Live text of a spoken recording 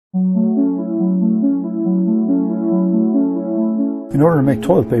In order to make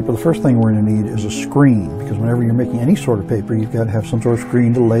toilet paper, the first thing we're going to need is a screen, because whenever you're making any sort of paper, you've got to have some sort of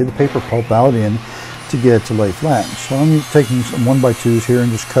screen to lay the paper pulp out in to get it to lay flat. So I'm taking some 1x2s here and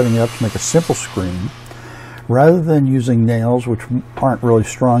just cutting it up to make a simple screen. Rather than using nails, which aren't really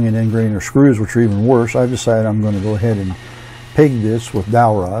strong in end grain, or screws, which are even worse, I've decided I'm going to go ahead and peg this with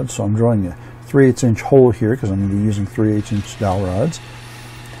dowel rods. So I'm drawing a 3/8 inch hole here because I'm going to be using 3/8 inch dowel rods.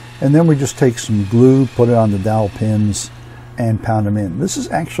 And then we just take some glue, put it on the dowel pins, and pound them in. This is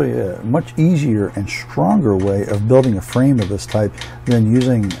actually a much easier and stronger way of building a frame of this type than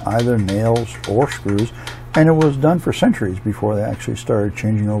using either nails or screws, and it was done for centuries before they actually started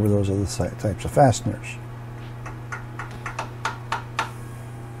changing over those other types of fasteners.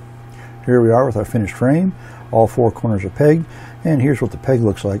 Here we are with our finished frame. All four corners are pegged, and here's what the peg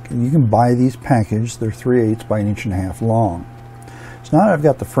looks like. You can buy these packaged. They're 3/8 by 1.5 inches long. So now that I've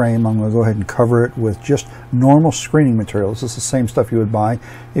got the frame, I'm going to go ahead and cover it with just normal screening material. This is the same stuff you would buy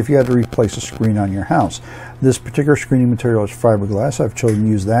if you had to replace a screen on your house. This particular screening material is fiberglass. I've chosen to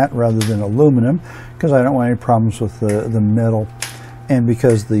use that rather than aluminum because I don't want any problems with the metal, and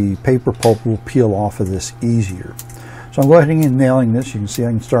because the paper pulp will peel off of this easier. So I'm going ahead and nailing this. You can see I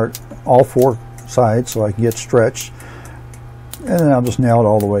can start all four sides so I can get stretched, and then I'll just nail it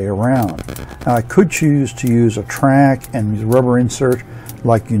all the way around. Now I could choose to use a track and use a rubber insert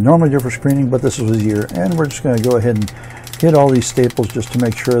like you normally do for screening, but this was easier, and we're just going to go ahead and hit all these staples just to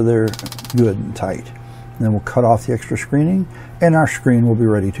make sure they're good and tight. And then we'll cut off the extra screening, and our screen will be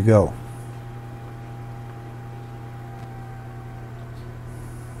ready to go.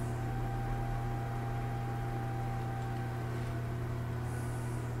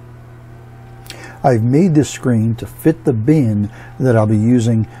 I've made this screen to fit the bin that I'll be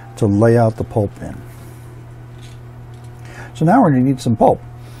using to lay out the pulp in. So now we're going to need some pulp.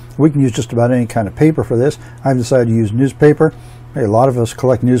 We can use just about any kind of paper for this. I've decided to use newspaper. Hey, a lot of us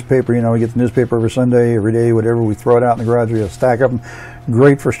collect newspaper. You know, we get the newspaper every Sunday, every day, whatever. We throw it out in the garage. We have a stack of them.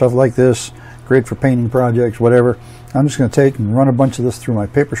 Great for stuff like this. Great for painting projects, whatever. I'm just going to take and run a bunch of this through my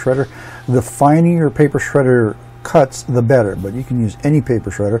paper shredder. The finer your paper shredder cuts, the better, but you can use any paper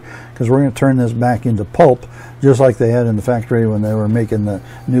shredder because we're going to turn this back into pulp just like they had in the factory when they were making the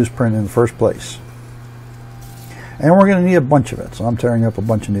newsprint in the first place. And we're going to need a bunch of it, so I'm tearing up a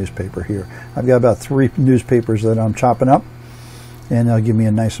bunch of newspaper here. I've got about 3 newspapers that I'm chopping up, and they'll give me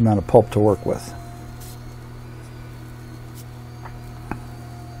a nice amount of pulp to work with.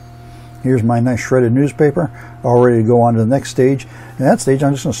 Here's my nice shredded newspaper, all ready to go on to the next stage. In that stage,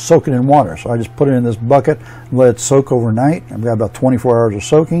 I'm just going to soak it in water. So I just put it in this bucket and let it soak overnight. I've got about 24 hours of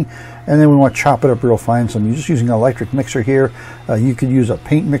soaking. And then we want to chop it up real fine. So I'm just using an electric mixer here. You could use a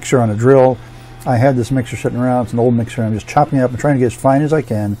paint mixer on a drill. I had this mixer sitting around. It's an old mixer. I'm just chopping it up and trying to get as fine as I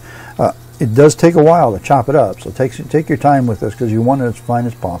can. It does take a while to chop it up. So take your time with this because you want it as fine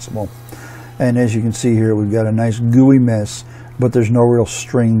as possible. And as you can see here, we've got a nice gooey mess, but there's no real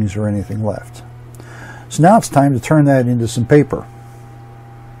strings or anything left. So now it's time to turn that into some paper.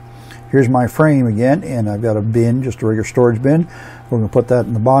 Here's my frame again, and I've got a bin, just a regular storage bin. We're going to put that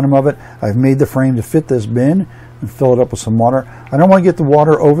in the bottom of it. I've made the frame to fit this bin and fill it up with some water. I don't want to get the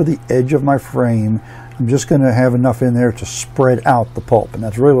water over the edge of my frame. I'm just going to have enough in there to spread out the pulp, and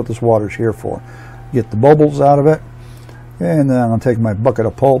that's really what this water is here for. Get the bubbles out of it, and then I'm going to take my bucket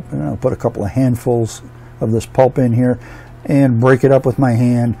of pulp, and I'll put a couple of handfuls of this pulp in here and break it up with my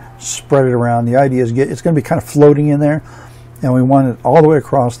hand, spread it around. The idea is it's going to be kind of floating in there, and we want it all the way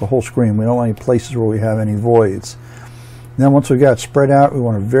across the whole screen. We don't want any places where we have any voids. And then once we got it spread out, we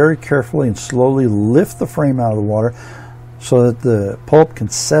want to very carefully and slowly lift the frame out of the water so that the pulp can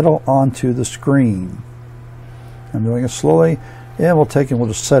settle onto the screen. I'm doing it slowly, and we'll take and we'll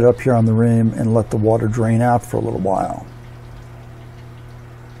just set it up here on the rim and let the water drain out for a little while.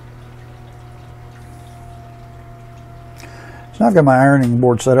 So now I've got my ironing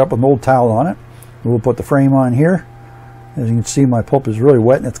board set up with an old towel on it. We'll put the frame on here. As you can see, my pulp is really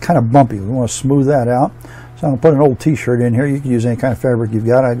wet and it's kind of bumpy. We want to smooth that out. So I'm going to put an old t-shirt in here. You can use any kind of fabric you've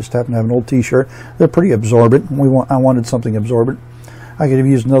got. I just happen to have an old t-shirt. They're pretty absorbent. I wanted something absorbent. I could have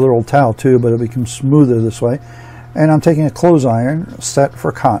used another old towel too, but it'll become smoother this way. And I'm taking a clothes iron set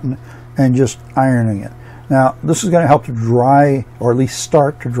for cotton and just ironing it. Now, this is going to help to dry, or at least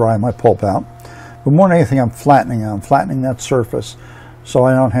start to dry my pulp out. But more than anything, I'm flattening that surface so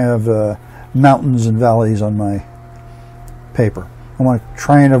I don't have mountains and valleys on my paper. I want to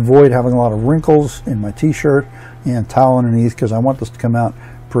try and avoid having a lot of wrinkles in my t-shirt and towel underneath because I want this to come out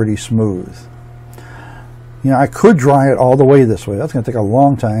pretty smooth. You know, I could dry it all the way this way. That's going to take a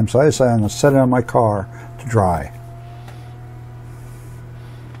long time, so I decided I'm going to set it on my car to dry.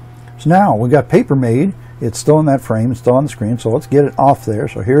 So now we got paper made. It's still in that frame. It's still on the screen. So let's get it off there.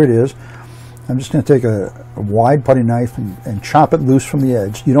 So here it is. I'm just going to take a wide putty knife and chop it loose from the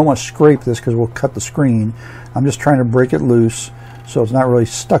edge. You don't want to scrape this because we'll cut the screen. I'm just trying to break it loose so it's not really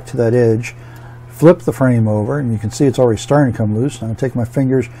stuck to that edge. Flip the frame over, and you can see it's already starting to come loose. I'm going to take my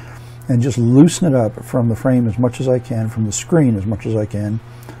fingers and just loosen it up from the frame as much as I can, from the screen as much as I can,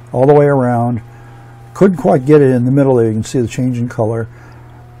 all the way around. Couldn't quite get it in the middle there. You can see the change in color,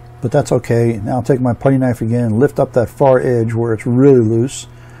 but that's okay. Now I'll take my putty knife again and lift up that far edge where it's really loose,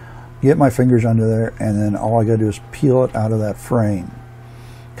 get my fingers under there, and then all I got to do is peel it out of that frame.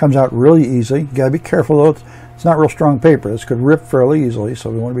 Comes out really easy. You got to be careful though. It's not real strong paper. This could rip fairly easily,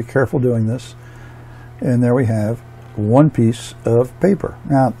 so we want to be careful doing this. And there we have one piece of paper.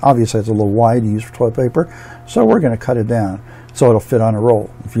 Now, obviously it's a little wide to use for toilet paper, so we're going to cut it down so it'll fit on a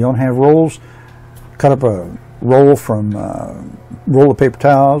roll. If you don't have rolls, cut up a roll from roll of paper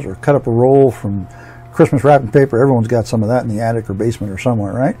towels, or cut up a roll from Christmas wrapping paper. Everyone's got some of that in the attic or basement or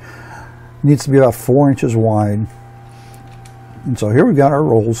somewhere, right? It needs to be about 4 inches wide. And so here we've got our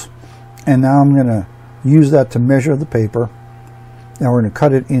rolls, and now I'm going to use that to measure the paper. Now we're going to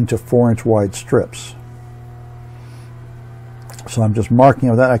cut it into 4-inch wide strips. So I'm just marking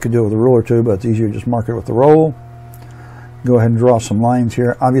it with that. I could do it with a ruler too, but it's easier to just mark it with the roll. Go ahead and draw some lines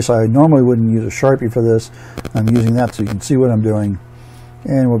here. Obviously I normally wouldn't use a Sharpie for this. I'm using that so you can see what I'm doing.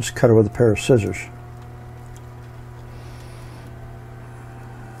 And we'll just cut it with a pair of scissors.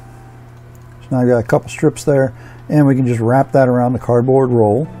 So now I've got a couple strips there, and we can just wrap that around the cardboard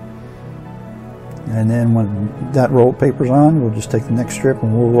roll. And then when that roll of paper's on, we'll just take the next strip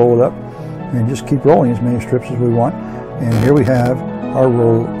and we'll roll it up and just keep rolling as many strips as we want. And here we have our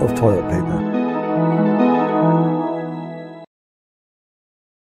roll of toilet paper.